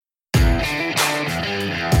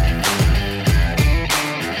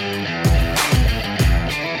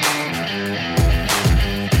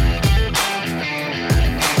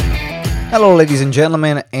Hello, ladies and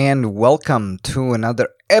gentlemen, and welcome to another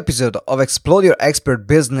episode of Explode Your Expert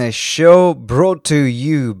Business Show brought to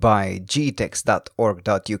you by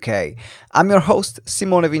gtex.org.uk. I'm your host,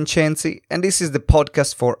 Simone Vincenzi, and this is the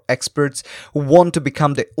podcast for experts who want to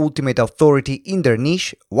become the ultimate authority in their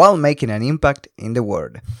niche while making an impact in the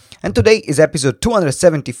world. And today is episode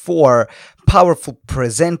 274, Powerful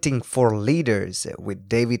Presenting for Leaders with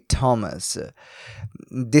David Thomas.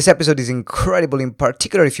 This episode is incredible, in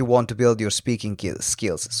particular if you want to build your speaking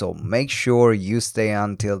skills, so make sure you stay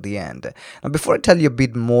until the end. Now, before I tell you a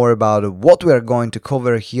bit more about what we are going to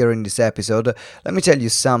cover here in this episode, let me tell you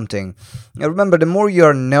something. Now, remember, the more you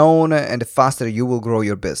are known and the faster you will grow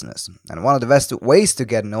your business. And one of the best ways to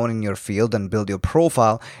get known in your field and build your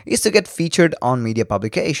profile is to get featured on media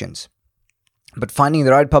publications. But finding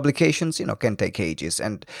the right publications, can take ages.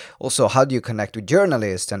 And also, how do you connect with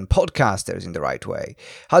journalists and podcasters in the right way?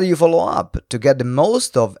 How do you follow up to get the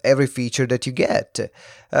most of every feature that you get?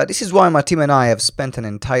 This is why my team and I have spent an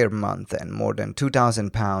entire month and more than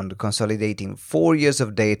 £2,000 consolidating 4 years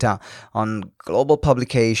of data on global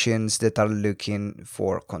publications that are looking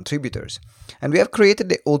for contributors. And we have created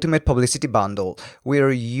the Ultimate Publicity Bundle,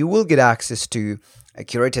 where you will get access to a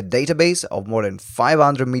curated database of more than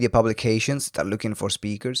 500 media publications that are looking for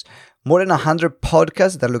speakers, more than 100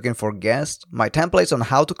 podcasts that are looking for guests, my templates on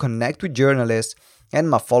how to connect with journalists, and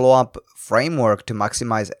my follow-up framework to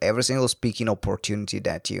maximize every single speaking opportunity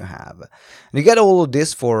that you have. And you get all of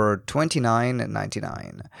this for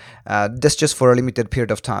 $29.99. That's just for a limited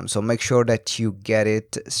period of time, so make sure that you get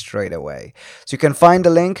it straight away. So you can find the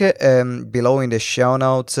link below in the show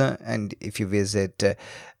notes, and if you visit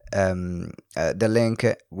the link,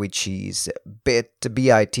 which is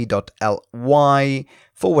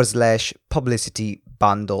bit.ly/publicity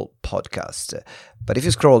bundle podcast. But if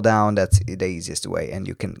you scroll down, that's the easiest way and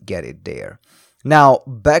you can get it there. Now,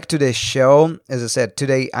 back to the show. As I said,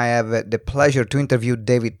 today I have the pleasure to interview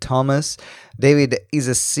David Thomas. David is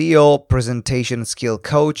a CEO, presentation skill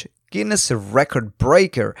coach, Guinness record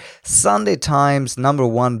breaker, Sunday Times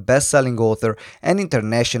 #1 best-selling author, and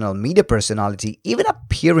international media personality, even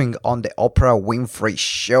appearing on the Oprah Winfrey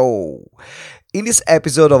Show. In this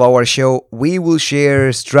episode of our show, we will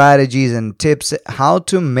share strategies and tips how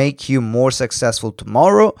to make you more successful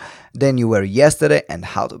tomorrow than you were yesterday and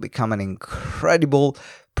how to become an incredible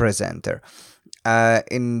presenter. Some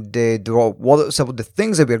of the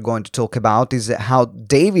things that we're going to talk about is how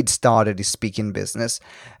David started his speaking business.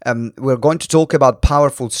 We're going to talk about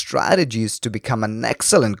powerful strategies to become an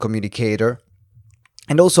excellent communicator,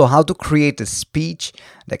 and also how to create a speech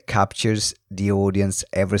that captures the audience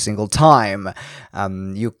every single time.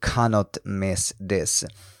 You cannot miss this.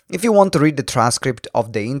 If you want to read the transcript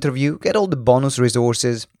of the interview, get all the bonus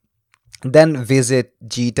resources, then visit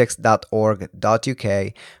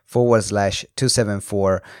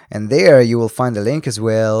gtex.org.uk/274, and there you will find a link as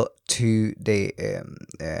well to the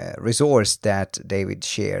resource that David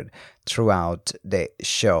shared throughout the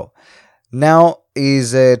show. Now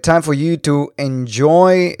is time for you to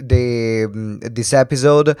enjoy this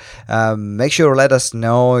episode. Make sure to let us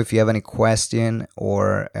know if you have any question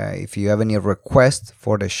or if you have any request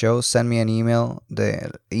for the show. Send me an email.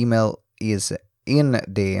 The email is in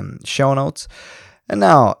the show notes. And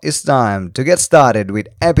now it's time to get started with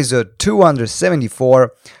episode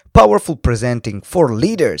 274, Powerful Presenting for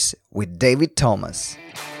Leaders with David Thomas.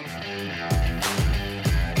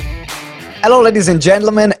 Hello, ladies and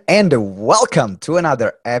gentlemen, and welcome to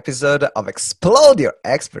another episode of Explode Your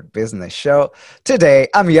Expert Business Show. Today,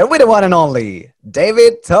 I'm here with the one and only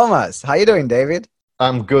David Thomas. How you doing, David?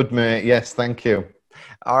 I'm good, mate. Yes, thank you.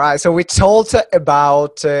 All right, so we talked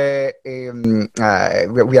about, we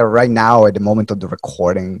are right now at the moment of the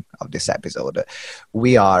recording of this episode.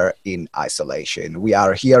 We are in isolation. We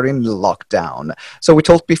are here in lockdown. So we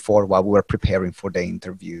talked before while we were preparing for the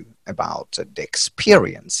interview about the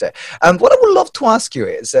experience. What I would love to ask you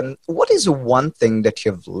is, what is one thing that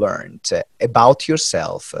you've learned about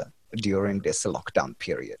yourself during this lockdown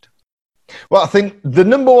period? Well, I think the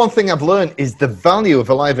number one thing I've learned is the value of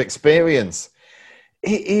a live experience.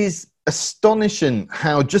 It is astonishing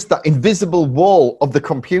how just that invisible wall of the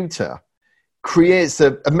computer creates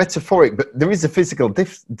a metaphoric, but there is a physical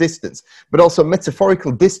distance, but also a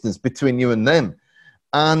metaphorical distance between you and them.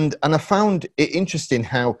 And I found it interesting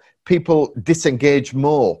how people disengage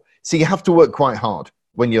more. So you have to work quite hard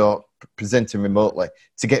when you're presenting remotely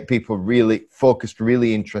to get people really focused,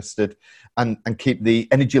 really interested, and keep the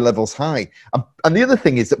energy levels high. And the other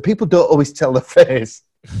thing is that people don't always tell their face.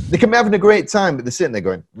 They can be having a great time, but they're sitting there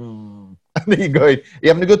going, And then you're going, you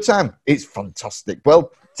having a good time? It's fantastic.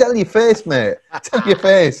 Well, tell your face, mate. Tell your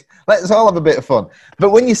face. Let's all have a bit of fun.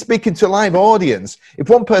 But when you're speaking to a live audience, if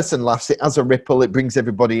one person laughs, it has a ripple, it brings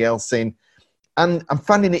everybody else in. And I'm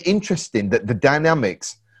finding it interesting that the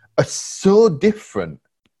dynamics are so different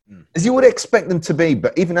as you would expect them to be.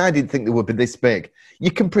 But even I didn't think they would be this big.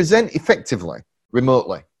 You can present effectively,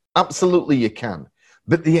 remotely. Absolutely you can.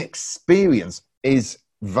 But the experience is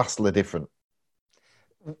vastly different.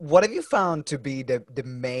 What have you found to be the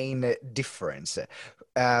main difference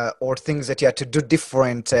or things that you had to do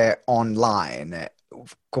different online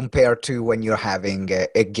compared to when you're having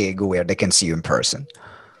a gig where they can see you in person?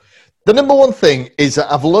 The number one thing is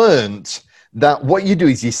that I've learned that what you do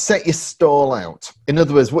is you set your stall out. In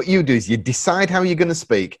other words, what you do is you decide how you're going to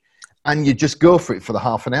speak and you just go for it for the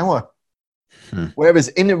half an hour. Whereas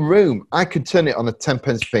in a room, I could turn it on a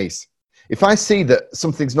 10-pence piece. If I see that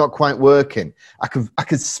something's not quite working, I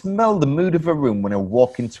could smell the mood of a room when I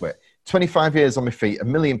walk into it. 25 years on my feet,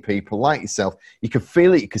 1 million people like yourself. You can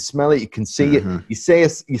feel it, you can smell it, you can see it.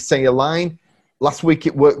 You say a line. Last week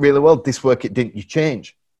it worked really well. This week it didn't. You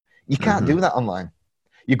change. You can't do that online.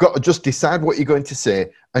 You've got to just decide what you're going to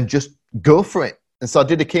say and just go for it. And so I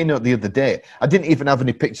did a keynote the other day. I didn't even have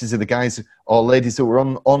any pictures of the guys or ladies who were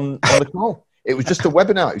on the call. It was just a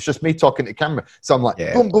webinar. It was just me talking to camera. So I'm like,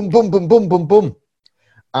 boom, boom, boom, boom, boom, boom, boom.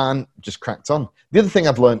 And just cracked on. The other thing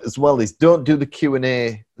I've learned as well is don't do the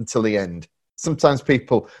Q&A until the end. Sometimes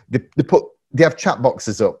people, they have chat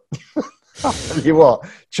boxes up. I'll tell you what,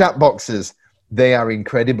 chat boxes, they are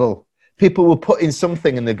incredible. People will put in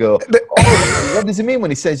something and they go, oh, what does he mean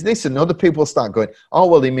when he says this? And other people start going, oh,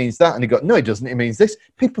 well, he means that. And he go, no, he doesn't. He means this.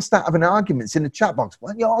 People start having arguments in the chat box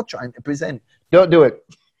when you're trying to present. Don't do it.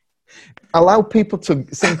 Allow people to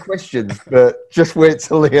send questions, but just wait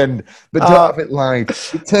till the end. But don't have it live.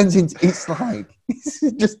 It turns into,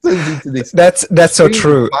 it just turns into this. That's so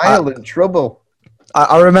true. Violent trouble.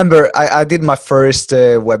 I remember I did my first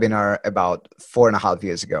webinar about 4.5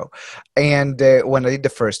 years ago. And when I did the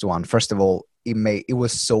first one, first of all, it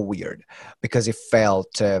was so weird because it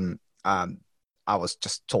felt I was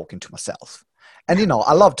just talking to myself. And, you know,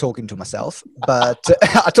 I love talking to myself, but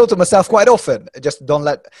I talk to myself quite often. Just don't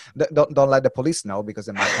let the police know because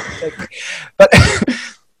they might come and take me. But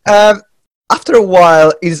after a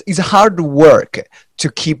while, it's hard work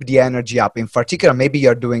to keep the energy up. In particular, maybe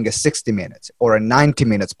you're doing a 60 minutes or a 90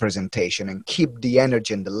 minutes presentation and keep the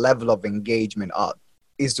energy and the level of engagement up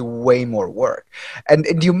is way more work.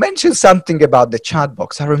 And you mentioned something about the chat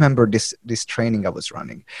box. I remember this training I was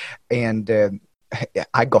running and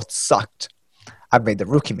I got sucked. I made the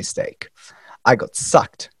rookie mistake. I got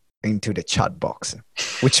sucked into the chat box,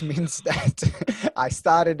 which means that I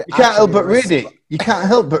started. You can't help but read it. You can't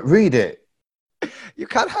help but read it. You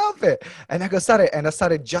can't help it. And I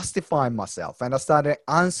started justifying myself and I started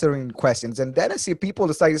answering questions. And then I see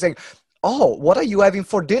people started saying, oh, what are you having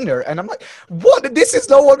for dinner? And I'm like, what? This is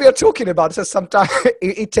not what we are talking about. So sometimes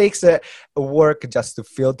it takes a work just to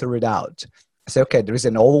filter it out. I say, okay, there is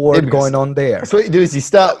an old word going on there. So what you do is you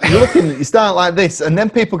start like this, and then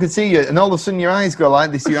people can see you, and all of a sudden your eyes go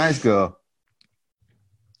like this, your eyes go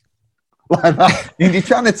like that. And you're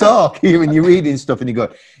trying to talk here and you're reading stuff and you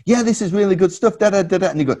go, yeah, this is really good stuff, da-da-da-da.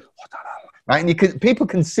 And you go, right? And people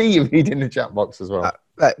can see you reading the chat box as well.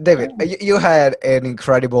 David, you had an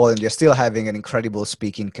incredible, and you're still having an incredible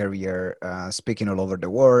speaking career, speaking all over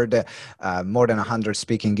the world, more than 100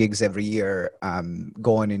 speaking gigs every year,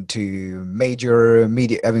 going into major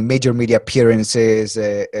media appearances,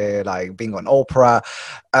 like being on Oprah.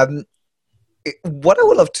 What I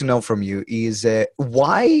would love to know from you is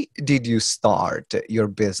why did you start your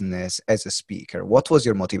business as a speaker? What was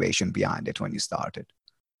your motivation behind it when you started?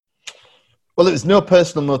 Well, it was no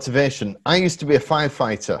personal motivation. I used to be a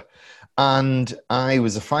firefighter, and I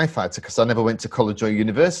was a firefighter because I never went to college or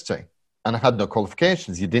university, and I had no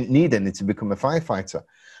qualifications. You didn't need any to become a firefighter.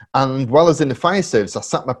 And while I was in the fire service, I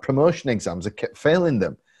sat my promotion exams. I kept failing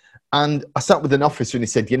them. And I sat with an officer and he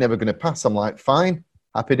said, you're never going to pass. I'm like, fine,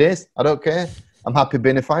 happy days. I don't care. I'm happy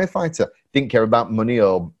being a firefighter. Didn't care about money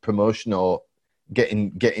or promotion or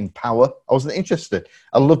getting power. I wasn't interested.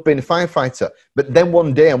 I loved being a firefighter. But then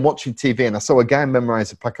one day I'm watching TV and I saw a guy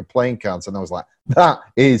memorize a pack of playing cards and I was like, that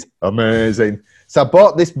is amazing. So I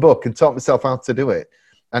bought this book and taught myself how to do it.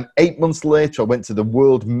 And 8 months later, I went to the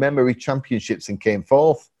World Memory Championships and came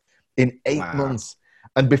fourth in 8 months.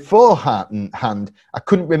 And beforehand, I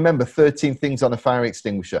couldn't remember 13 things on a fire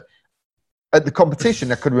extinguisher. At the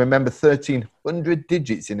competition, I could remember 1,300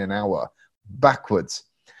 digits in an hour backwards.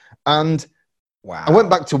 And I went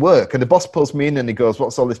back to work and the boss pulls me in and he goes,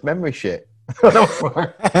 what's all this memory shit? And I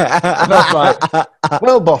was like,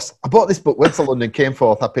 well, boss, I bought this book, went to London, came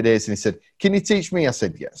forth, happy days. And he said, can you teach me? I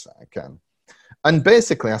said, yes, I can. And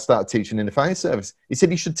basically, I started teaching in the fire service. He said,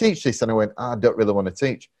 you should teach this. And I went, I don't really want to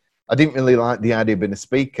teach. I didn't really like the idea of being a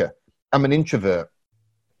speaker. I'm an introvert.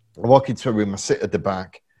 I walk into a room, I sit at the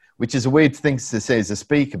back, which is a weird thing to say as a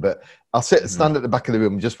speaker, but I'll stand at the back of the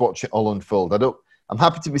room and just watch it all unfold. I'm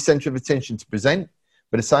happy to be center of attention to present,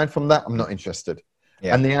 but aside from that, I'm not interested.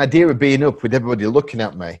 Yeah. And the idea of being up with everybody looking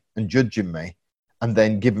at me and judging me and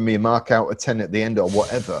then giving me a mark out of 10 at the end or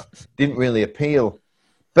whatever didn't really appeal.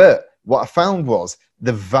 But what I found was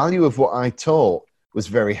the value of what I taught was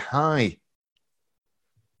very high.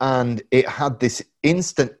 And it had this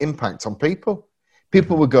instant impact on people.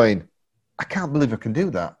 People were going, I can't believe I can do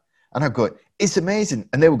that. And I'm going, it's amazing.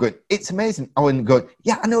 And they were going, it's amazing. I went going,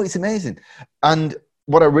 yeah, I know it's amazing. And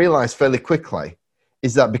what I realized fairly quickly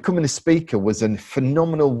is that becoming a speaker was a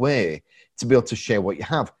phenomenal way to be able to share what you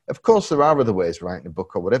have. Of course, there are other ways, writing a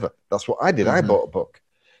book or whatever. That's what I did. I bought a book.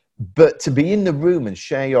 But to be in the room and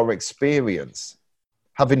share your experience,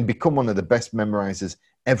 having become one of the best memorizers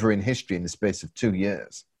ever in history in the space of 2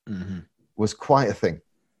 years, was quite a thing.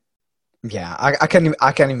 Yeah, I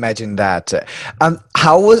can imagine that.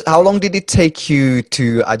 How long did it take you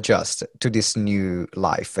to adjust to this new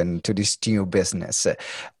life and to this new business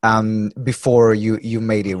before you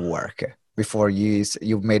made it work? Before you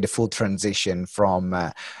made a full transition from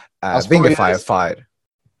being a firefighter?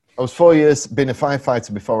 I was 4 years being a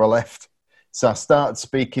firefighter before I left. So I started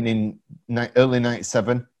speaking in early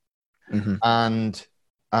 97 and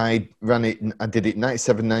I ran it, I did it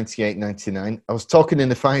 97, 98, 99. I was talking in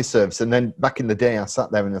the fire service, and then back in the day, I sat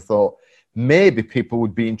there and I thought, maybe people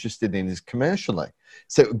would be interested in this commercially.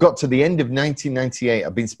 So it got to the end of 1998.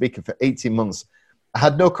 I've been speaking for 18 months. I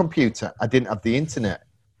had no computer. I didn't have the internet.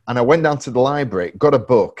 And I went down to the library, got a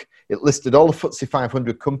book. It listed all the FTSE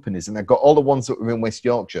 500 companies, and I got all the ones that were in West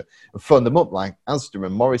Yorkshire and phoned them up, like Asda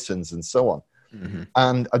and Morrison's and so on.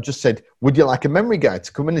 And I just said, would you like a memory guide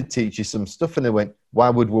to come in and teach you some stuff? And they went, why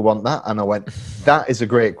would we want that? And I went, that is a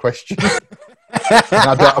great question.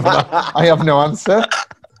 I have no answer.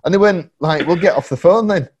 And they went, like, we'll get off the phone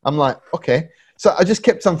then. I'm like, okay. So I just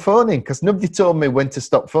kept on phoning because nobody told me when to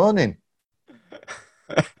stop phoning.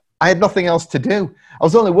 I had nothing else to do. I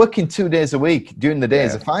was only working 2 days a week during the day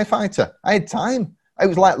as a firefighter. I had time. It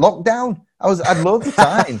was like lockdown. I had loads of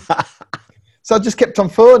time. So I just kept on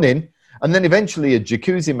phoning. And then eventually a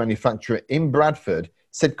jacuzzi manufacturer in Bradford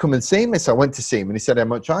said, come and see me. So I went to see him and he said, how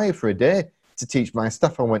much are you for a day to teach my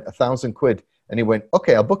staff? I went, £1,000. And he went,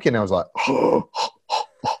 okay, I'll book you. And I was like,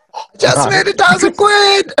 just made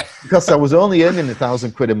 £1,000. Because I was only earning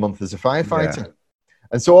 £1,000 a month as a firefighter. Yeah.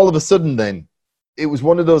 And so all of a sudden then, it was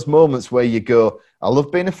one of those moments where you go, I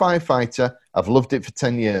love being a firefighter. I've loved it for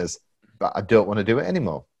 10 years, but I don't want to do it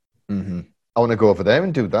anymore. I want to go over there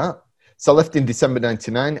and do that. So I left in December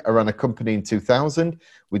 99. I ran a company in 2000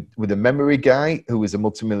 with a memory guy who was a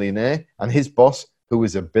multimillionaire and his boss who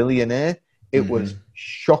was a billionaire. It was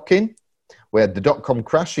shocking. We had the dot-com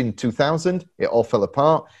crash in 2000. It all fell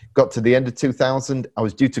apart. Got to the end of 2000. I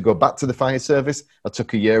was due to go back to the fire service. I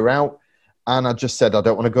took a year out and I just said, I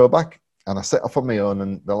don't want to go back. And I set off on my own.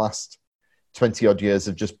 And the last 20 odd years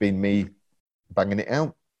have just been me banging it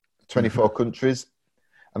out. 24 countries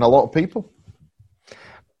and a lot of people.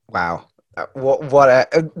 Wow.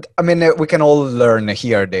 I mean, we can all learn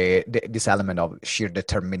here this element of sheer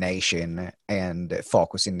determination and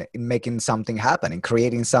focus in making something happen, in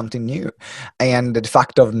creating something new, and the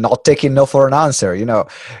fact of not taking no for an answer. You know,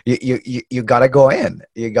 you gotta go in.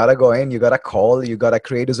 You gotta call. You gotta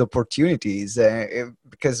create those opportunities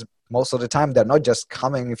because most of the time they're not just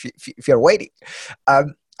coming if you're waiting. I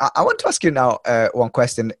want to ask you now one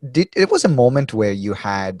question. It was a moment where you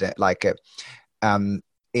had like a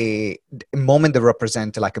moment that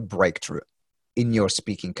represented like a breakthrough in your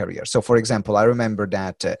speaking career. So for example, I remember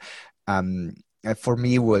that for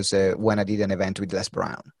me was when I did an event with Les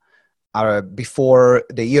Brown. The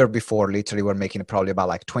year before, literally we're making probably about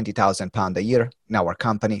like £20,000 a year in our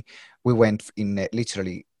company. We went in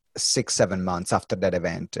literally 6-7 months after that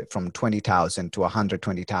event from 20,000 to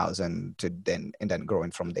 120,000 and then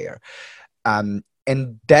growing from there.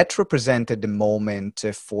 And that represented the moment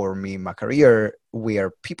for me in my career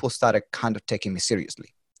where people started kind of taking me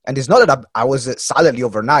seriously. And it's not that I was suddenly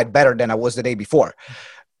overnight better than I was the day before.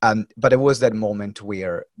 But it was that moment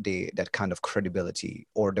where that kind of credibility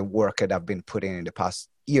or the work that I've been putting in the past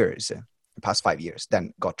years, the past 5 years,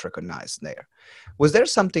 then got recognized there. Was there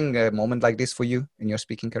a moment like this for you in your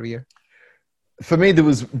speaking career? For me, there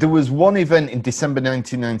was one event in December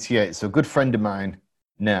 1998. So a good friend of mine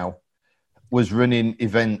now was running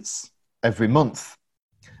events every month.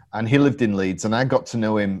 And he lived in Leeds, and I got to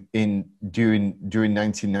know him during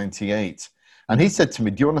 1998. And he said to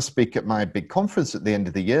me, "Do you want to speak at my big conference at the end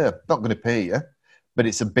of the year? Not going to pay you, but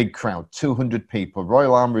it's a big crowd, 200 people.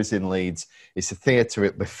 Royal Armouries in Leeds. It's a theatre.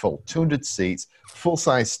 It'll be full, 200 seats,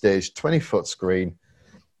 full-size stage, 20-foot screen."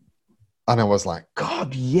 And I was like,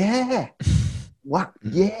 "God, yeah, what?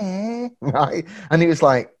 Yeah, right." And he was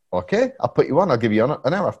like, "Okay, I'll put you on. I'll give you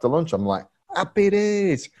an hour after lunch." I'm like, "Happy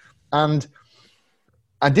days." And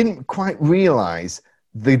I didn't quite realize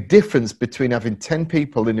the difference between having 10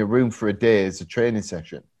 people in a room for a day as a training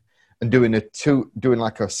session and doing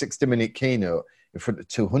like a 60-minute keynote in front of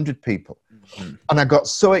 200 people. Mm-hmm. And I got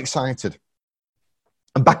so excited.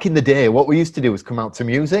 And back in the day, what we used to do was come out to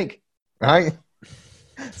music, right?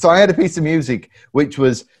 So I had a piece of music which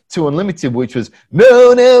was to Unlimited, which was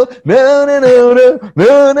no, no, no, no, no, no,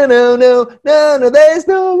 no, no, no, no, no, no, there's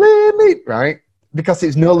no limit, right? Because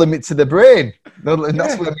it's no limit to the brain.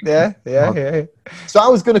 Yeah. So I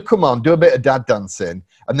was going to come on, do a bit of dad dancing,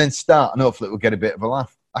 and then start, and hopefully it would get a bit of a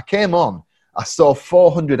laugh. I came on, I saw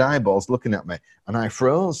 400 eyeballs looking at me, and I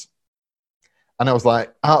froze. And I was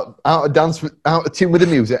like, out of tune with the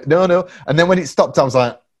music. No. And then when it stopped, I was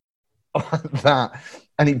like that.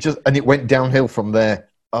 And it went downhill from there.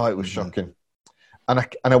 Oh, it was shocking. And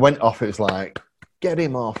I went off. It was like, get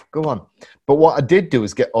him off. Go on. But what I did do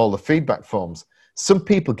is get all the feedback forms. Some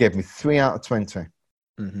people gave me 3 out of 20.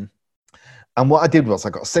 Mm-hmm. And what I did was I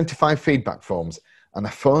got 75 feedback forms and I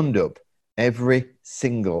phoned up every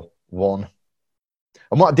single one.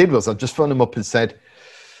 And what I did was I just phoned them up and said,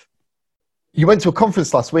 "You went to a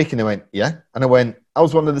conference last week?" And they went, "Yeah." And I went, "I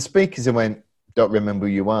was one of the speakers." And went, "Don't remember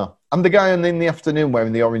who you are." "I'm the guy in the afternoon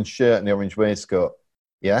wearing the orange shirt and the orange waistcoat."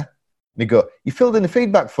 "Yeah." And they go, "You filled in a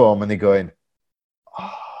feedback form?" And they're going,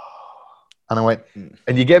 "Oh." And I went,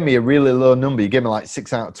 "And you gave me a really low number. You gave me like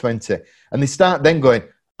 6 out of 20. And they start then going,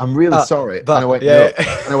 "I'm really sorry." And I went, "No."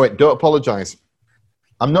 And I went, "Don't apologize.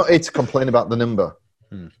 I'm not here to complain about the number.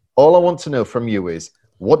 All I want to know from you is,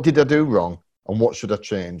 what did I do wrong and what should I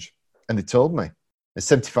change?" And they told me. And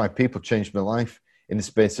 75 people changed my life in the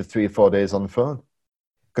space of 3 or 4 days on the phone.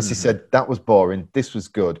 Because he said, "That was boring. This was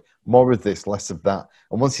good. More of this, less of that."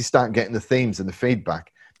 And once you start getting the themes and the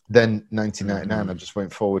feedback, then 1999, I just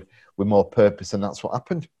went forward with more purpose. And that's what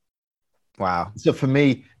happened. Wow. So for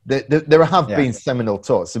me, there have been seminal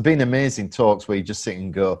talks. There have been amazing talks where you just sit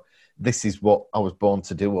and go, "This is what I was born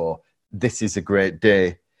to do," or "This is a great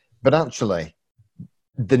day." But actually,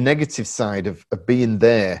 the negative side of being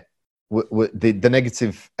there, the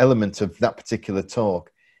negative element of that particular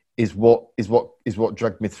talk is what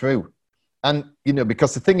dragged me through. And,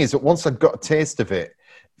 because the thing is that once I got a taste of it,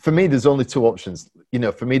 for me, there's only 2 options.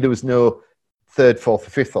 For me, there was no 3rd, 4th,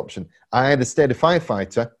 or 5th option. I either stayed a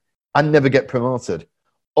firefighter and never get promoted,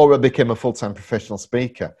 or I became a full-time professional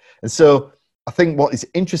speaker. And so I think what is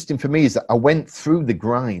interesting for me is that I went through the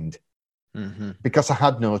grind because I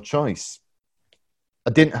had no choice.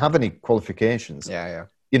 I didn't have any qualifications. Yeah.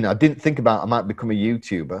 I didn't think about I might become a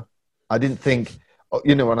YouTuber. I didn't think,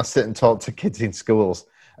 when I sit and talk to kids in schools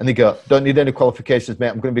and they go, "Don't need any qualifications, mate.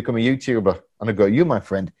 I'm going to become a YouTuber." And I go, "You, my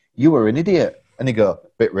friend, you are an idiot." And they go,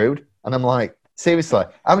 "Bit rude." And I'm like, "Seriously,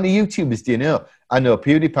 how many YouTubers do you know?" "I know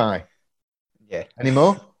PewDiePie." "Yeah." "Any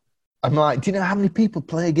more?" I'm like, "Do you know how many people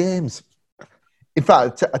play games?" In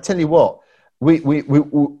fact, I tell you what, we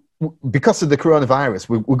because of the coronavirus,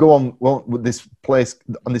 we go on with this place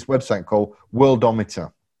on this website called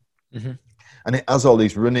Worldometer. And it has all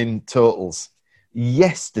these running totals.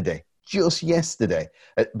 Just yesterday,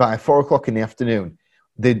 by 4:00 in the afternoon,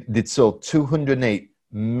 they'd sold $208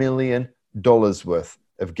 million worth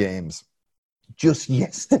of games. Just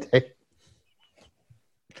yesterday.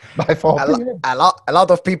 By 4 p.m. A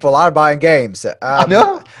lot of people are buying games. I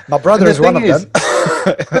know. My brother is one of them.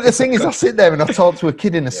 But the thing is, I sit there and I talk to a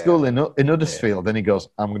kid in a school in Huddersfield, and he goes,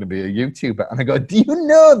 "I'm going to be a YouTuber." And I go, "Do you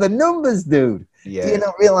know the numbers, dude? Yeah. Do you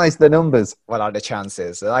not realize the numbers? What are the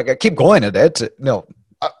chances?" Like, keep going at it. No.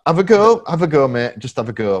 Have a go, mate. Just have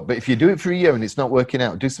a go. But if you do it for a year and it's not working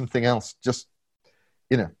out, do something else. Just,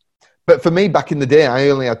 But for me, back in the day, I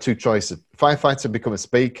only had 2 choices. Firefighter, become a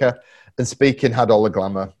speaker, and speaking had all the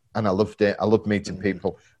glamour. And I loved it. I loved meeting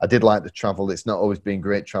people. I did like the travel. It's not always been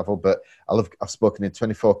great travel, but I've spoken in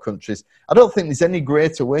 24 countries. I don't think there's any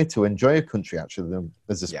greater way to enjoy a country, actually, than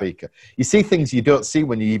as a speaker. You see things you don't see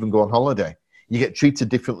when you even go on holiday. You get treated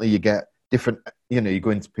differently. You get different, you go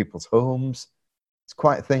into people's homes. It's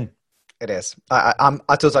quite a thing. It is. I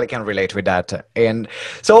totally can relate with that. And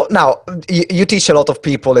so now you teach a lot of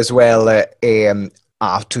people as well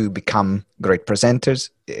how to become great presenters.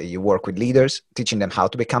 You work with leaders, teaching them how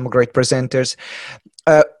to become great presenters.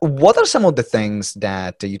 What are some of the things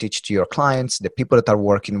that you teach to your clients, the people that are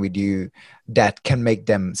working with you, that can make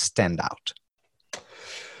them stand out?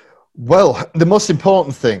 Well, the most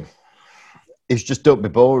important thing is just don't be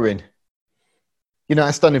boring. You know,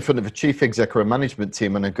 I stand in front of a chief exec or a management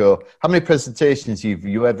team and I go, how many presentations have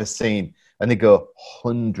you ever seen? And they go,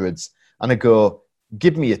 hundreds. And I go,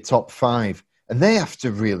 give me a top 5. And they have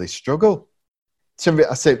to really struggle. So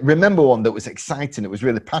I say, remember one that was exciting, that was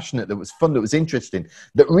really passionate, that was fun, that was interesting,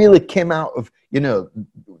 that really came out of, you know,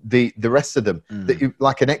 the rest of them, that you,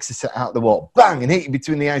 like an exocet out the wall, bang, and hit you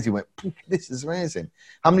between the eyes. You went, this is amazing.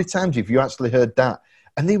 How many times have you actually heard that?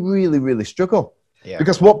 And they really, really struggle. Yeah.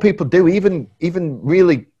 Because what people do, even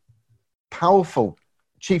really powerful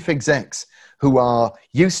chief execs who are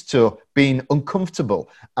used to being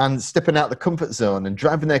uncomfortable and stepping out the comfort zone and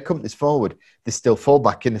driving their companies forward, they still fall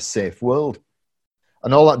back in a safe world.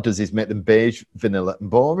 And all that does is make them beige, vanilla, and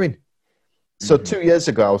boring. So 2 years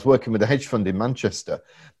ago, I was working with a hedge fund in Manchester,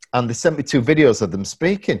 and they sent me 2 videos of them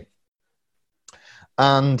speaking.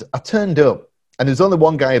 And I turned up, and there was only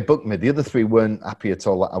one guy who booked me. The other 3 weren't happy at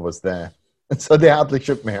all that I was there. And so they hardly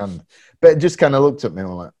shook my hand, but just kind of looked at me.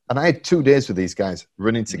 And I had 2 days with these guys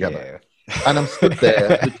running together. Yeah. And I'm stood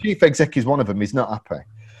there. The chief exec is one of them. He's not happy.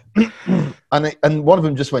 And one of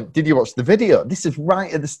them just went, did you watch the video? This is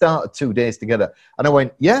right at the start of 2 days together. And I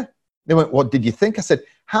went, yeah. They went, what did you think? I said,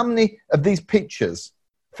 how many of these pictures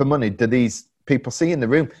for money do these people see in the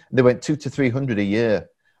room? And they went 200 to 300 a year.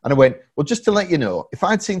 And I went, well, just to let you know, if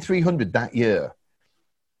I'd seen 300 that year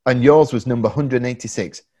and yours was number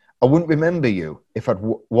 186, I wouldn't remember you if I'd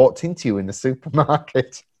walked into you in the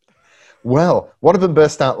supermarket. Well, one of them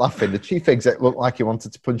burst out laughing. The chief exec looked like he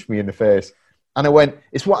wanted to punch me in the face. And I went,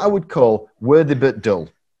 it's what I would call worthy but dull.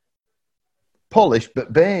 Polished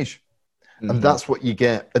but beige. And that's what you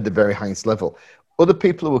get at the very highest level. Other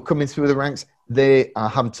people who are coming through the ranks, they are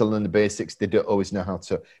having to learn the basics. They don't always know how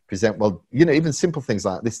to present well. You know, even simple things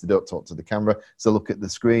like this, they don't talk to the camera. So look at the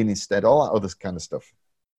screen instead, all that other kind of stuff.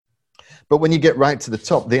 But when you get right to the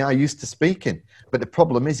top, they are used to speaking. But the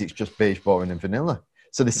problem is it's just beige, boring, and vanilla.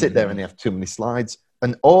 So they sit there and they have too many slides.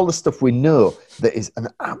 And all the stuff we know that is an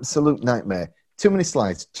absolute nightmare. Too many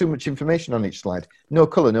slides, too much information on each slide. No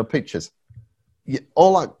color, no pictures.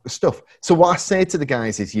 All that stuff. So what I say to the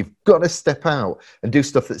guys is you've got to step out and do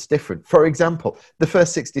stuff that's different. For example, the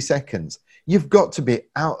first 60 seconds, you've got to be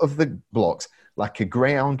out of the blocks like a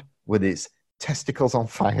greyhound with its testicles on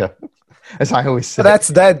fire. As I always say. That's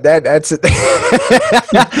that's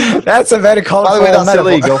a very colorful. By the way, that's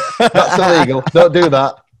illegal. That's illegal. Don't do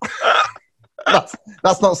that.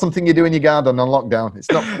 That's not something you do in your garden on lockdown. It's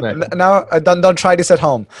not funny. No, don't try this at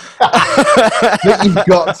home. But you've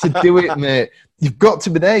got to do it, mate. You've got to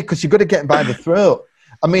be there because you've got to get by the throat.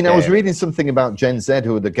 I mean, I was reading something about Gen Z,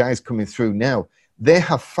 who are the guys coming through now. They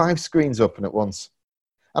have 5 screens open at once.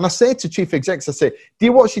 And I say to chief execs, I say, do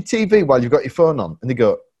you watch your TV while you've got your phone on? And they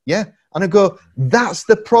go, yeah. And I go, that's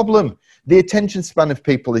the problem. The attention span of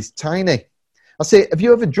people is tiny. I say, have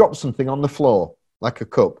you ever dropped something on the floor, like a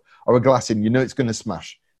cup or a glass, and you know it's going to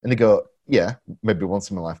smash? And they go, yeah, maybe once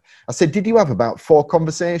in my life. I said, did you have about 4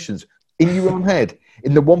 conversations in your own head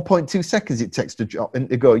in the 1.2 seconds it takes to drop? And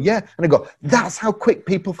they go, yeah. And I go, that's how quick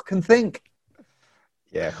people can think.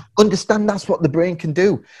 Yeah. Understand that's what the brain can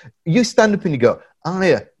do. You stand up and you go,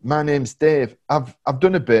 hiya, my name's Dave. I've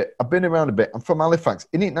done a bit. I've been around a bit. I'm from Halifax.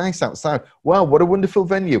 Isn't it nice outside? Wow, what a wonderful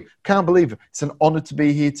venue. Can't believe it. It's an honor to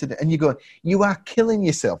be here today. And you go, you are killing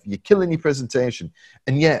yourself. You're killing your presentation.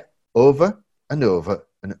 And yet, over and over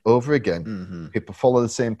and over again, people follow the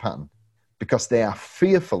same pattern because they are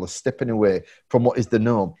fearful of stepping away from what is the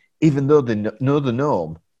norm, even though they know the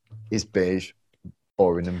norm is beige,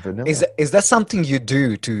 boring, and vanilla. Is that something you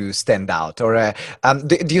do to stand out, or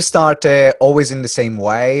do you start always in the same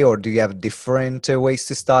way, or do you have different ways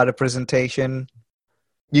to start a presentation?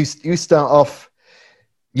 You start off.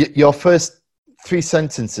 Your first 3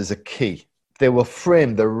 sentences are key. They will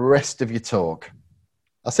frame the rest of your talk.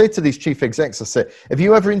 I say to these chief execs, I say, have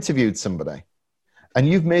you ever interviewed somebody and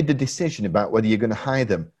you've made the decision about whether you're going to hire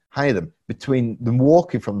them between them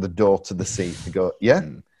walking from the door to the seat? They go, yeah.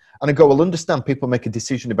 And I go, well, understand people make a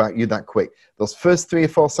decision about you that quick. Those first 3 or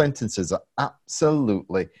 4 sentences are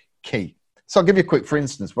absolutely key. So I'll give you a quick, for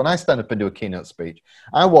instance, when I stand up and do a keynote speech,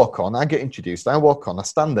 I walk on, I get introduced, I walk on, I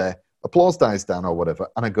stand there, applause dies down or whatever,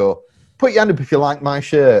 and I go, put your hand up if you like my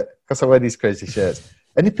shirt, because I wear these crazy shirts.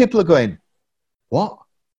 And if people are going, what?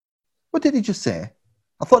 What did he just say?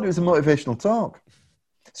 I thought it was a motivational talk.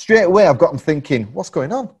 Straight away, I've got them thinking, what's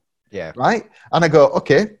going on? Yeah. Right? And I go,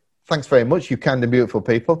 okay, Thanks very much, you kind and beautiful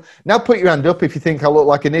people. Now put your hand up if you think I look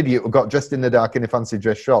like an idiot who got dressed in the dark in a fancy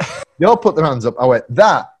dress shop. They all put their hands up. I went,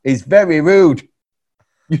 that is very rude.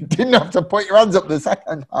 You didn't have to put your hands up the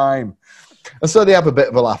second time. And so they have a bit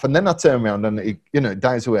of a laugh. And then I turn around and it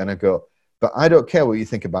dies away and I go, but I don't care what you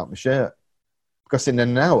think about my shirt. Because in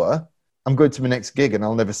an hour, I'm going to my next gig and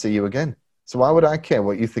I'll never see you again. So why would I care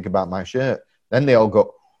what you think about my shirt? Then they all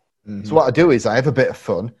go. So what I do is I have a bit of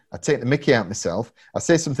fun. I take the mickey out myself. I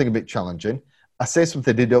say something a bit challenging. I say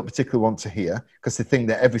something they don't particularly want to hear because they think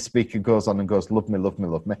that every speaker goes on and goes, love me, love me,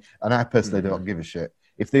 love me. And I personally don't give a shit.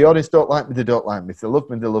 If the audience don't like me, they don't like me. If they love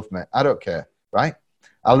me, they love me. I don't care, right?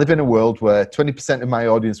 I live in a world where 20% of my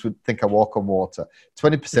audience would think I walk on water.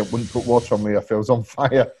 20% wouldn't put water on me if I was on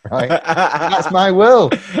fire, right? That's my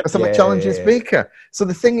world because I'm a challenging speaker. So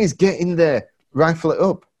the thing is, get in there, rifle it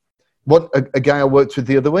up. What a guy I worked with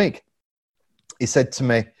the other week, he said to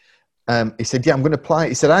me, he said, yeah, I'm going to apply.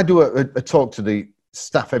 He said, I do a talk to the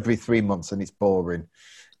staff every 3 months and it's boring.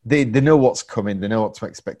 They know what's coming. They know what to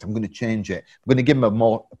expect. I'm going to change it. I'm going to give them a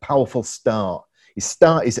more powerful start. His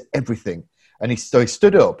start is everything. And he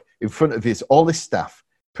stood up in front of all his staff,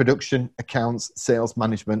 production, accounts, sales,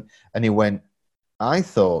 management, and he went, I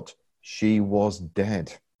thought she was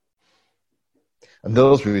dead. And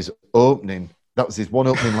those were his opening. That was his one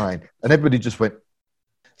opening line. And everybody just went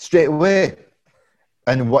straight away.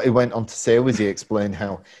 And what he went on to say was he explained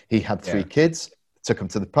how he had 3 kids, took them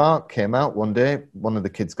to the park, came out one day, one of the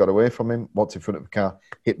kids got away from him, walked in front of a car,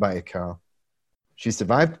 hit by a car. She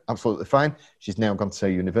survived, absolutely fine. She's now gone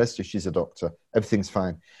to university. She's a doctor. Everything's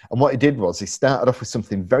fine. And what he did was he started off with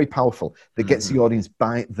something very powerful that gets the audience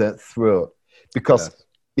by the throat. Because,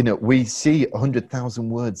 we see 100,000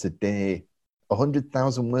 words a day.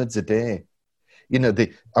 100,000 words a day.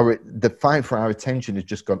 The fight for our attention has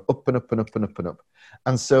just gone up and up and up and up and up.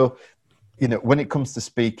 And so, when it comes to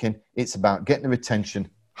speaking, it's about getting their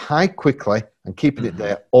attention high quickly and keeping it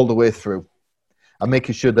there all the way through. And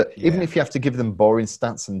making sure that even if you have to give them boring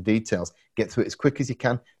stats and details, get through it as quick as you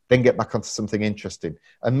can, then get back onto something interesting.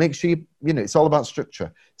 And make sure, it's all about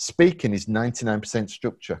structure. Speaking is 99%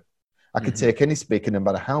 structure. I could take any speaker, no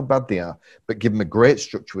matter how bad they are, but give them a great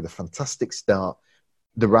structure with a fantastic start,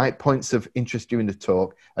 the right points of interest during the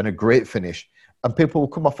talk, and a great finish. And people will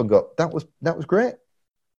come off and go, that was great.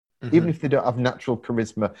 Even if they don't have natural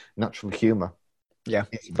charisma, natural humor. Yeah.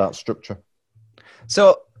 It's about structure.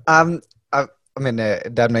 So,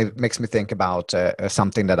 that makes me think about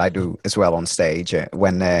something that I do as well on stage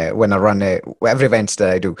when I run every event that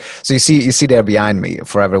I do. So you see there behind me,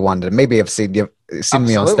 for everyone that maybe have seen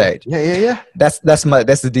me on stage. Yeah. That's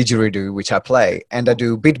the didgeridoo which I play, and I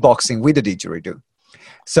do beatboxing with the didgeridoo.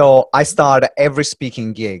 So I start every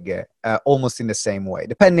speaking gig almost in the same way,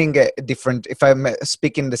 depending different. If I'm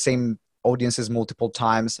speaking the same audiences multiple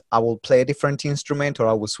times, I will play a different instrument or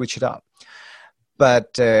I will switch it up.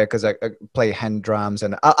 But because I play hand drums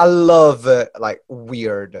and I love like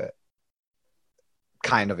weird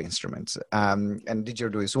kind of instruments. And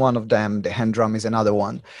didgeridoo is one of them. The hand drum is another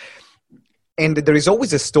one. And there is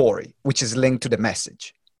always a story which is linked to the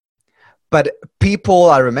message. But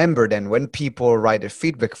I remember then when people write their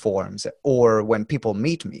feedback forms or when people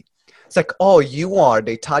meet me, it's like, oh, you are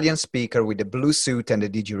the Italian speaker with the blue suit and the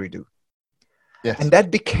didgeridoo. Yes. And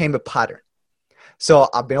that became a pattern. So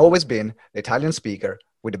I've always been the Italian speaker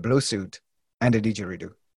with the blue suit and the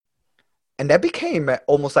didgeridoo. And that became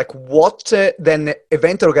almost like what then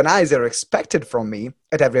event organizer expected from me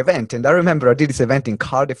at every event. And I remember I did this event in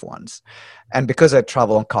Cardiff once. And because I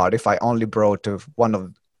travel on Cardiff, I only brought one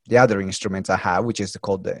of the other instruments I have, which is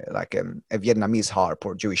called a Vietnamese harp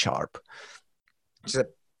or Jewish harp. It's a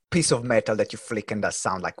piece of metal that you flick and that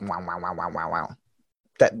sound like wow, wow, wow, wow, wow, wow.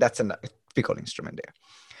 That's a typical instrument there.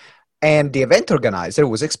 And the event organizer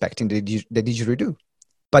was expecting the didgeridoo,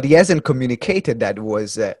 but he hasn't communicated that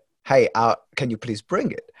was, hey, can you please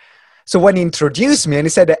bring it? So when he introduced me and he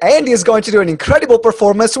said, Andy is going to do an incredible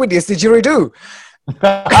performance with this didgeridoo.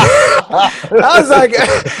 I was like,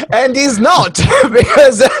 and he's not,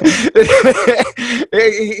 because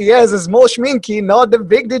he has a small schminky, not the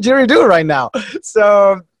big didgeridoo right now.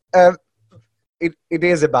 So it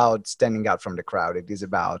is about standing out from the crowd. It is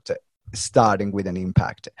about starting with an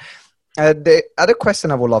impact. The other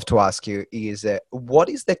question I would love to ask you is, what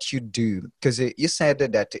is that you do? Because you said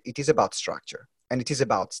that it is about structure, and it is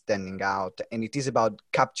about standing out, and it is about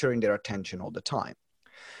capturing their attention all the time.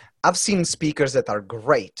 I've seen speakers that are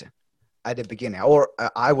great at the beginning, or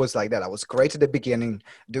I was like that. I was great at the beginning,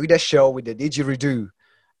 doing the show with the didgeridoo,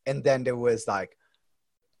 and then there was like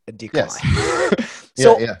a decline. Yes.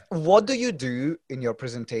 So what do you do in your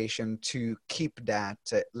presentation to keep that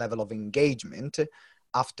level of engagement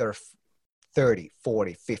after 30,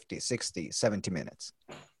 40, 50, 60, 70 minutes?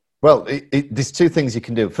 Well, there's two things you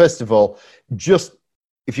can do. First of all, just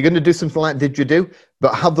if you're going to do something like Did You Do,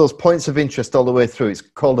 but have those points of interest all the way through. It's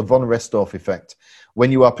called the von Restorff effect.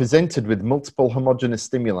 When you are presented with multiple homogeneous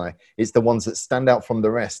stimuli, it's the ones that stand out from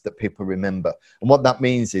the rest that people remember. And what that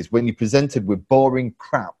means is when you're presented with boring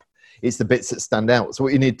crap, it's the bits that stand out. So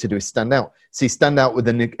what you need to do is stand out. See, stand out with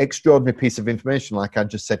an extraordinary piece of information, like I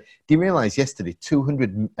just said. Do you realize yesterday,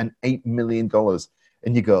 $208 million?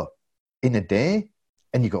 And you go, in a day?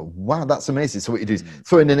 And you go, wow, that's amazing. So what you do is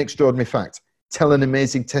throw in an extraordinary fact, tell an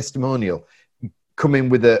amazing testimonial, come in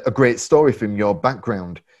with a great story from your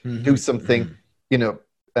background, do something,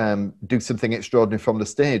 do something extraordinary from the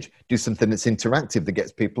stage, do something that's interactive that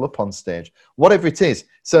gets people up on stage, whatever it is.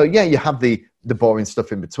 So yeah, you have the boring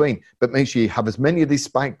stuff in between, but make sure you have as many of these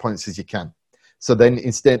spike points as you can. So then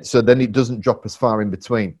it doesn't drop as far in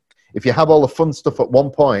between. If you have all the fun stuff at one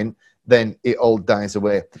point, then it all dies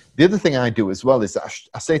away. The other thing I do as well is that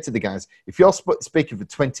I say to the guys, if you're speaking for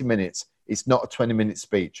 20 minutes, it's not a 20-minute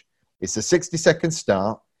speech. It's a 60-second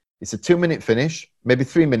start. It's a 2-minute finish, maybe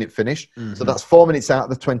 3-minute finish. So that's 4 minutes out of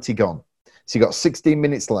the 20 gone. So you got 16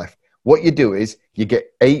 minutes left. What you do is you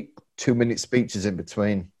get 8 2-minute speeches in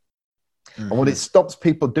between. And what it stops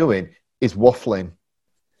people doing is waffling.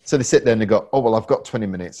 So they sit there and they go, oh, well, I've got 20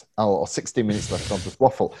 minutes or 60 minutes left. I'll just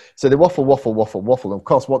waffle. So they waffle. And of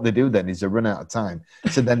course, what they do then is they run out of time.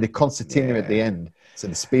 So then they concertina at the end. So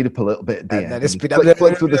they speed up a little bit at the end. Then they speed up.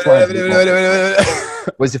 Flick through the slides.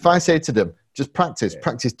 Whereas if I say to them, just practice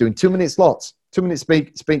doing 2-minute slots,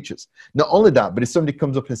 2-minute speeches. Not only that, but if somebody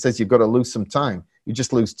comes up and says you've got to lose some time, you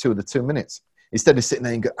just lose 2 of the 2 minutes. Instead of sitting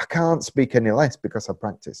there and go, I can't speak any less because I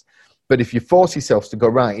practice. But if you force yourselves to go,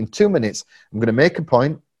 right, in 2 minutes, I'm going to make a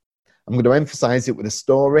point. I'm going to emphasize it with a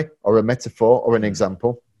story or a metaphor or an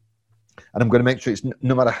example. And I'm going to make sure it's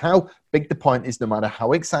no matter how big the point is, no matter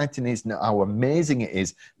how exciting it is, no how amazing it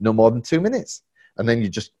is, no more than 2 minutes. And then you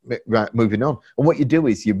just, right, moving on. And what you do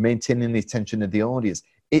is you're maintaining the attention of the audience.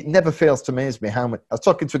 It never fails to amaze me how much. I was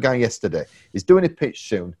talking to a guy yesterday. He's doing a pitch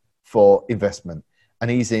soon for investment, and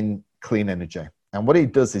he's in clean energy. And what he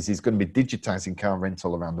does is he's going to be digitizing car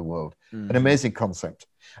rental around the world. An amazing concept.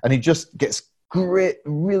 And he just gets great,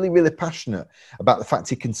 really, really passionate about the fact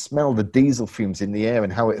he can smell the diesel fumes in the air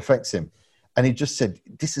and how it affects him. And he just said,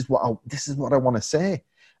 this is what I want to say.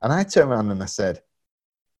 And I turned around and I said,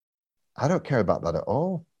 I don't care about that at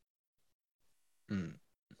all.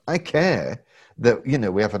 I care that,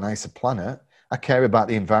 we have a nicer planet. I care about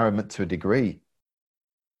the environment to a degree,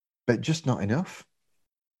 but just not enough.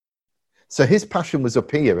 So his passion was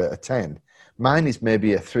up here at a 10. Mine is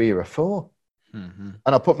maybe a 3 or a 4. And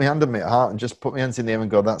I'll put my hand on my heart and just put my hands in the air and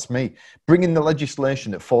go, that's me. Bring in the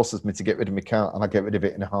legislation that forces me to get rid of my car, and I'll get rid of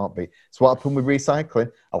it in a heartbeat. So what happened with recycling?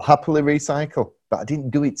 I'll happily recycle, but I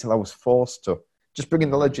didn't do it till I was forced to. Just bring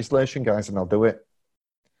in the legislation, guys, and I'll do it.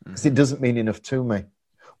 Because it doesn't mean enough to me.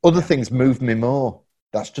 Other things move me more.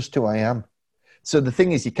 That's just who I am. So the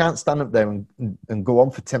thing is, you can't stand up there and go on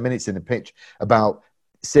for 10 minutes in a pitch about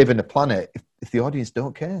saving the planet if the audience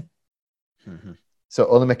don't care. So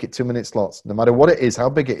only make it 2-minute slots, no matter what it is, how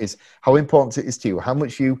big it is, how important it is to you, how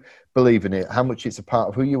much you believe in it, how much it's a part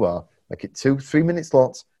of who you are. Make it 2-3-minute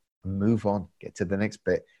slots and move on, get to the next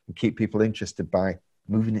bit and keep people interested by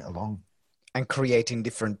moving it along. And creating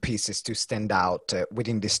different pieces to stand out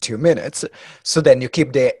within these 2 minutes. So then you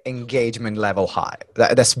keep the engagement level high.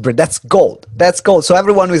 That's gold. That's gold. So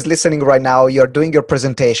everyone who is listening right now, you're doing your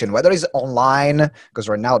presentation, whether it's online, because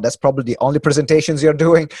right now that's probably the only presentations you're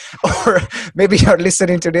doing, or maybe you're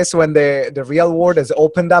listening to this when the real world has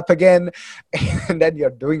opened up again, and then you're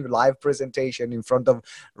doing live presentation in front of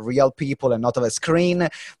real people and not on a screen,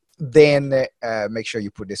 then make sure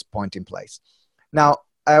you put this point in place. Now,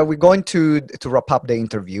 we're going to wrap up the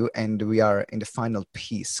interview, and we are in the final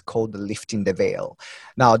piece called Lifting the Veil.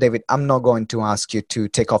 Now, David, I'm not going to ask you to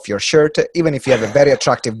take off your shirt, even if you have a very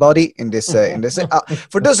attractive body in this.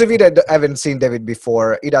 For those of you that haven't seen David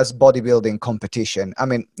before, he does bodybuilding competition. I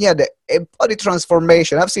mean, yeah, the body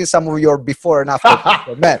transformation. I've seen some of your before and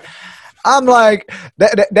after. Man, I'm like,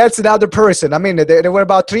 that's another person. I mean, there were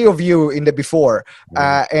about 3 of you in the before,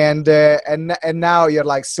 and now you're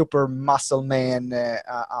like super muscle man.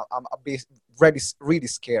 I'll be really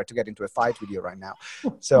scared to get into a fight with you right now.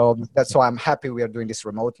 So that's why I'm happy we are doing this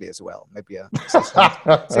remotely as well. Maybe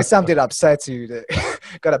say something that upsets you.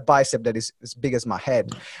 Got a bicep that is as big as my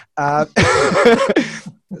head.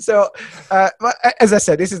 So, as I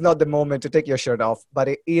said, this is not the moment to take your shirt off, but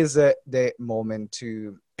it is the moment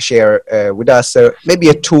to share with us maybe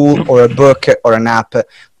a tool or a book or an app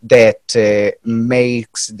that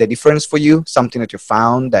makes the difference for you? Something that you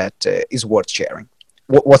found that is worth sharing?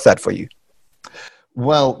 What's that for you?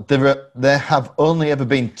 Well, there have only ever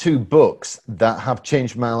been two books that have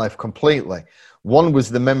changed my life completely. One was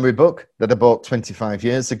the memory book that I bought 25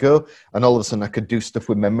 years ago, and all of a sudden I could do stuff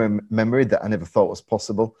with memory that I never thought was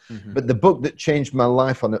possible. Mm-hmm. But the book that changed my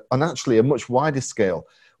life on actually a much wider scale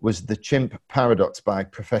was The Chimp Paradox by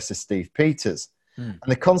Professor Steve Peters. And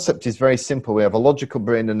the concept is very simple. We have a logical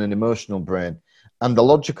brain and an emotional brain, and the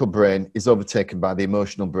logical brain is overtaken by the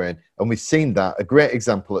emotional brain. And we've seen that, a great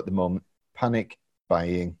example at the moment, panic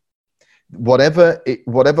buying. Whatever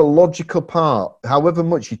logical part, however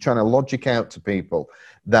much you're trying to logic out to people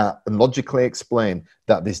that and logically explain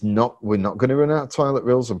that we're not going to run out of toilet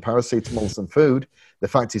rolls and paracetamols and food. The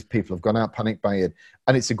fact is, people have gone out panic buying,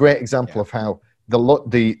 and it's a great example of how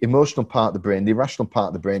the emotional part of the brain, the irrational part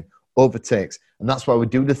of the brain, overtakes, and that's why we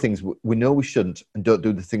do the things we know we shouldn't and don't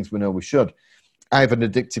do the things we know we should. I have an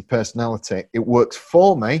addictive personality. It works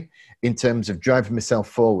for me in terms of driving myself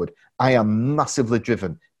forward. I am massively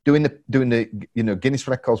driven. Doing the Guinness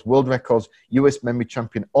records, world records, US memory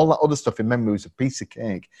champion, all that other stuff in memory was a piece of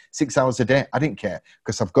cake. 6 hours a day, I didn't care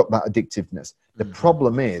because I've got that addictiveness. The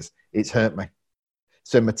problem is it's hurt me.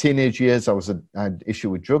 So in my teenage years, I had issue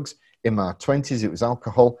with drugs. In my 20s, it was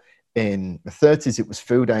alcohol. In my 30s, it was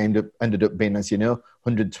food. I ended up being, as you know,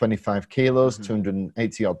 125 kilos,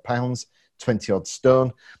 280 odd pounds, 20 odd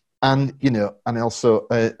stone. And, and also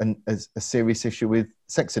a serious issue with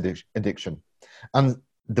sex addiction. And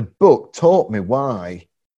the book taught me why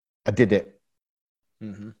I did it.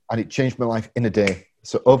 And it changed my life in a day.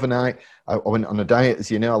 So overnight, I went on a diet. As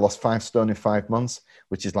you know, I lost 5 stone in 5 months,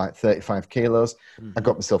 which is like 35 kilos. I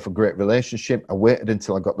got myself a great relationship. I waited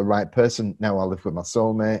until I got the right person. Now I live with my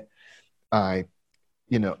soulmate. I,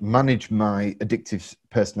 manage my addictive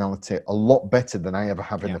personality a lot better than I ever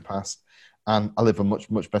have in the past. And I live a much,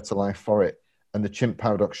 much better life for it. And the Chimp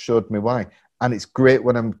Paradox showed me why. And it's great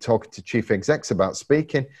when I'm talking to chief execs about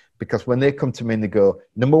speaking, because when they come to me and they go,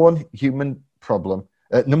 number one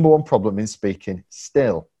problem in speaking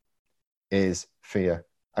still is fear.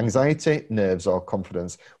 Anxiety, nerves, or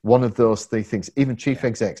confidence. One of those 3 things. Even chief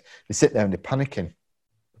execs, they sit there and they're panicking.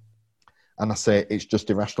 And I say, it's just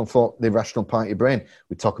irrational thought, the irrational part of your brain.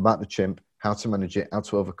 We talk about the chimp, how to manage it, how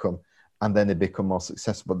to overcome, and then they become more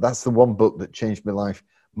successful. But that's the one book that changed my life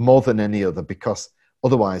more than any other, because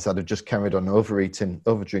otherwise I'd have just carried on overeating,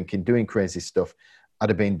 overdrinking, doing crazy stuff. I'd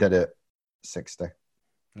have been dead at 60.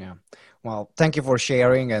 Yeah. Well, thank you for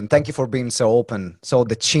sharing, and thank you for being so open. So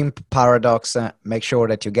the Chimp Paradox, make sure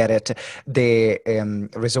that you get it. The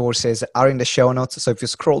resources are in the show notes. So if you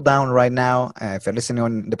scroll down right now, if you're listening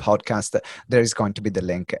on the podcast, there is going to be the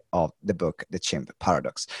link of the book, The Chimp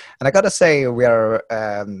Paradox. And I got to say, we are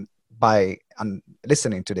by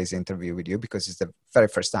listening to this interview with you, because it's the very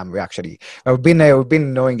first time we've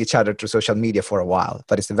been knowing each other through social media for a while,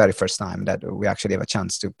 but it's the very first time that we actually have a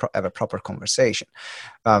chance to have a proper conversation.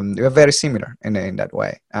 We're very similar in that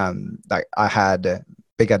way. Like I have a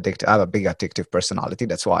big addictive personality.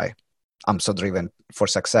 That's why I'm so driven for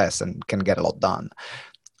success and can get a lot done.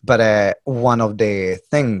 But one of the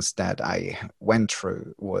things that I went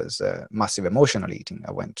through was massive emotional eating.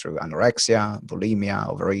 I went through anorexia, bulimia,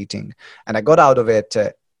 overeating, and I got out of it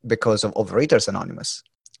because of Overeaters Anonymous,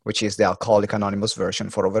 which is the Alcoholics Anonymous version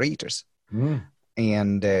for overeaters.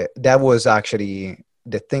 And that was actually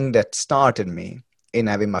the thing that started me in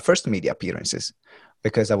having my first media appearances,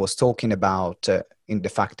 because I was talking about in the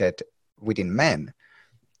fact that within men,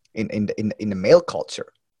 in the male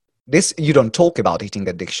culture, you don't talk about eating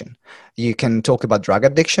addiction. You can talk about drug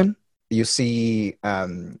addiction. You see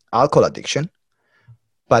alcohol addiction,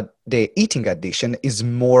 but the eating addiction is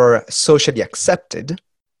more socially accepted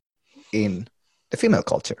in the female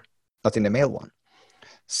culture, not in the male one.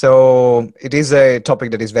 So it is a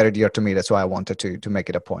topic that is very dear to me. That's why I wanted to make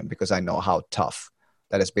it a point, because I know how tough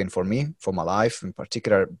that has been for me, for my life, in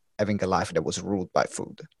particular, having a life that was ruled by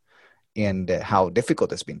food, and how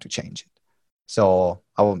difficult it's been to change it. So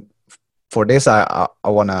for this, I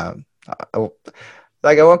want to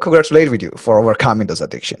congratulate with you for overcoming those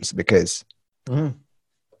addictions, because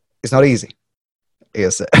it's not easy.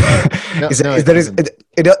 It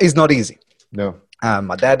is not easy. No.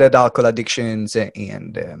 My dad had alcohol addictions,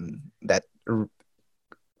 and that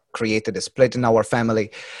created a split in our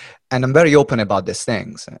family. And I'm very open about these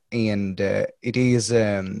things, and it is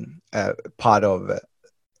part of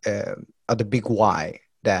the big why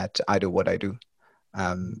that I do what I do.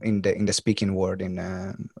 in the speaking world,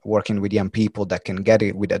 in working with young people that can get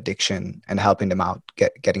it with addiction and helping them out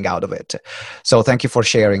getting out of it. So thank you for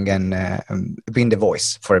sharing and being the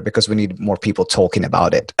voice for it, because we need more people talking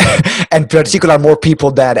about it, and particular more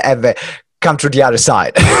people that have come to the other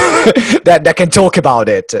side that can talk about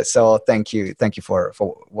it. So thank you for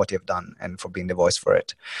what you've done and for being the voice for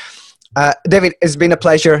it. David, it's been a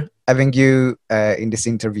pleasure having you in this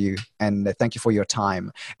interview, and thank you for your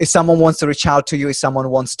time. If someone wants to reach out to you, if someone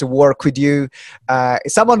wants to work with you,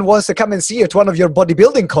 if someone wants to come and see you at one of your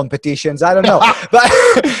bodybuilding competitions, I don't know, but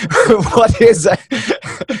what is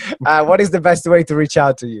the best way to reach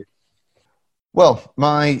out to you? Well,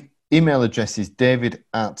 my email address is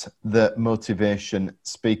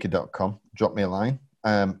david@themotivationspeaker.com. Drop me a line.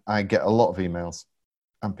 I get a lot of emails,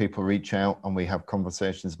 and people reach out, and we have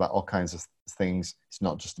conversations about all kinds of things. It's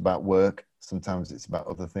not just about work. Sometimes it's about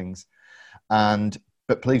other things.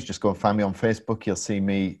 But please just go and find me on Facebook. You'll see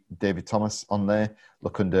me, David Thomas, on there.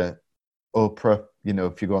 Look under Oprah. You know,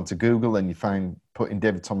 if you go onto Google and you put in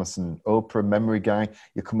David Thomas and Oprah memory guy,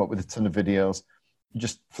 you come up with a ton of videos.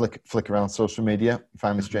 Just flick around social media.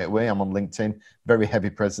 Find me straight away. I'm on LinkedIn. Very heavy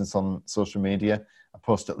presence on social media. I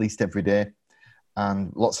post at least every day,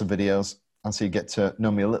 and lots of videos. And so you get to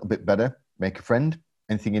know me a little bit better, make a friend.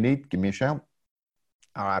 Anything you need, give me a shout.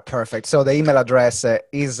 All right, perfect. So the email address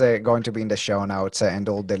is going to be in the show notes, and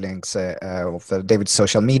all the links of David's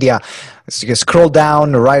social media. So you can scroll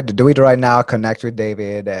down, do it right now, connect with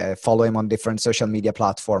David, follow him on different social media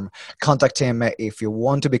platforms, contact him if you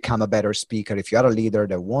want to become a better speaker, if you are a leader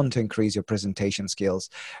that want to increase your presentation skills,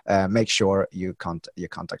 make sure you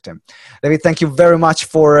contact him. David, thank you very much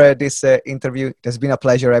for this interview. It has been a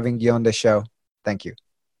pleasure having you on the show. Thank you.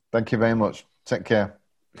 Thank you very much. Take care.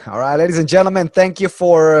 All right, ladies and gentlemen, thank you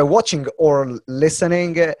for watching or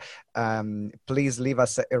listening. Please leave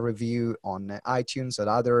us a review on iTunes and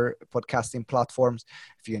other podcasting platforms.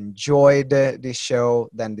 If you enjoyed this show,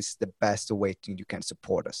 then this is the best way you can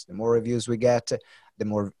support us. The more reviews we get, the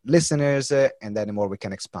more listeners, and then the more we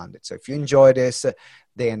can expand it. So if you enjoy this,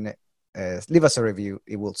 then leave us a review.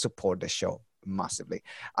 It will support the show massively.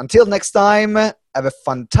 Until next time, have a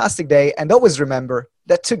fantastic day, and always remember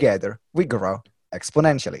that together we grow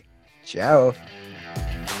exponentially. Ciao.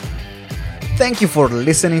 Thank you for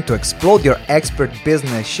listening to Explode Your Expert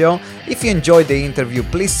Business Show. If you enjoyed the interview,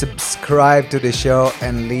 please subscribe to the show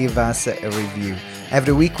and leave us a review.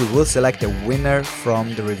 Every week we will select a winner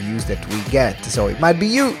from the reviews that we get. So it might be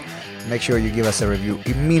you. Make sure you give us a review.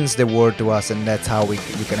 It means the world to us, and that's how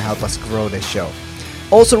you can help us grow the show.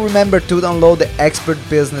 Also remember to download the Expert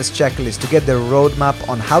Business Checklist to get the roadmap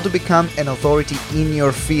on how to become an authority in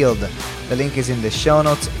your field. The link is in the show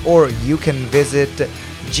notes, or you can visit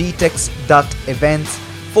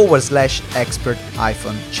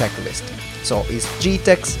gtex.events/expert-checklist. So it's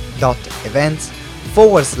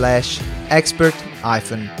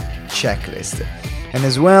gtex.events/expert-checklist. And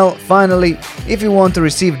as well, finally, if you want to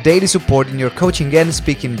receive daily support in your coaching and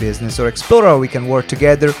speaking business, or explore how we can work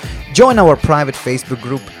together, join our private Facebook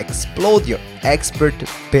group, Explode Your Expert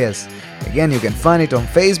Biz. Again, you can find it on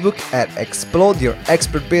Facebook at Explode Your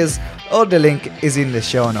Expert Biz, or the link is in the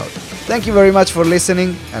show notes. Thank you very much for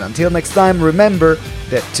listening, and until next time, remember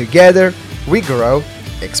that together we grow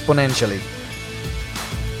exponentially.